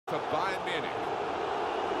for Bayern Munich.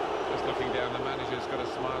 Just looking down, the manager's got a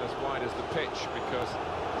smile as wide as the pitch because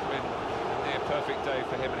it's been a near perfect day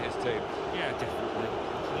for him and his team. Yeah, definitely.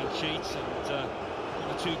 Clean sheets and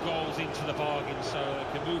the 2 goals into the bargain, so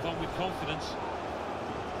they can move on with confidence.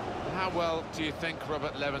 How well do you think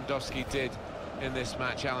Robert Lewandowski did in this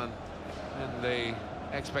match, Alan, and the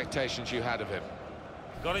expectations you had of him?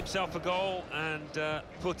 Got himself a goal and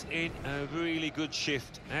put in a really good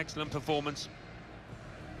shift. Excellent performance.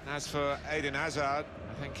 As for Eden Hazard,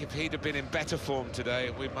 I think if he'd have been in better form today,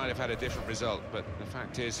 we might have had a different result. But the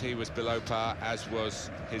fact is, he was below par, as was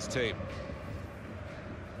his team.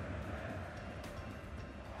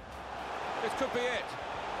 This could be it.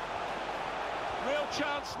 Real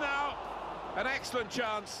chance now. An excellent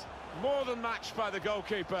chance. More than matched by the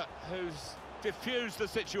goalkeeper, who's diffused the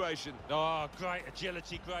situation. Oh, great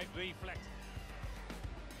agility, great reflex.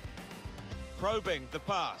 Probing the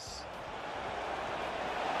pass.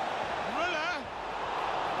 Müller!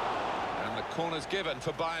 And the corner's given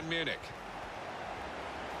for Bayern Munich.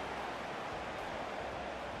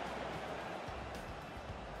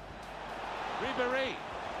 Ribéry.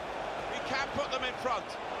 He can put them in front.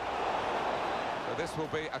 So this will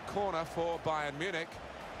be a corner for Bayern Munich.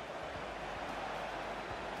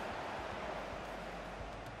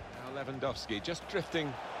 Now Lewandowski just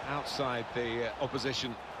drifting outside the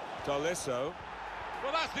opposition. Tolisso.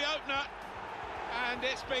 Well, that's the opener. And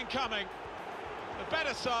it's been coming. The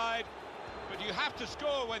better side, but you have to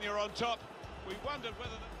score when you're on top. We wondered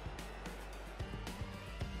whether...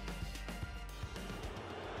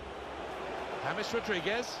 James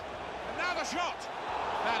Rodriguez. And now the shot!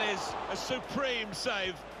 That is a supreme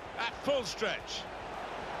save at full stretch.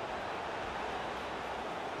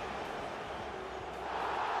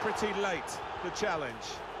 Pretty late, the challenge.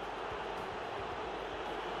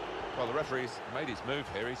 Well, the referee's made his move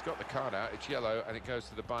here. He's got the card out. It's yellow, and it goes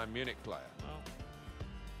to the Bayern Munich player.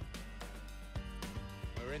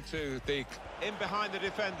 We're into the... in behind the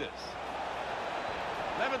defenders.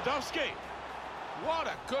 Lewandowski. What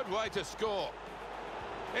a good way to score.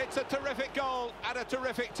 It's a terrific goal at a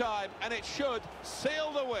terrific time, and it should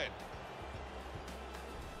seal the win.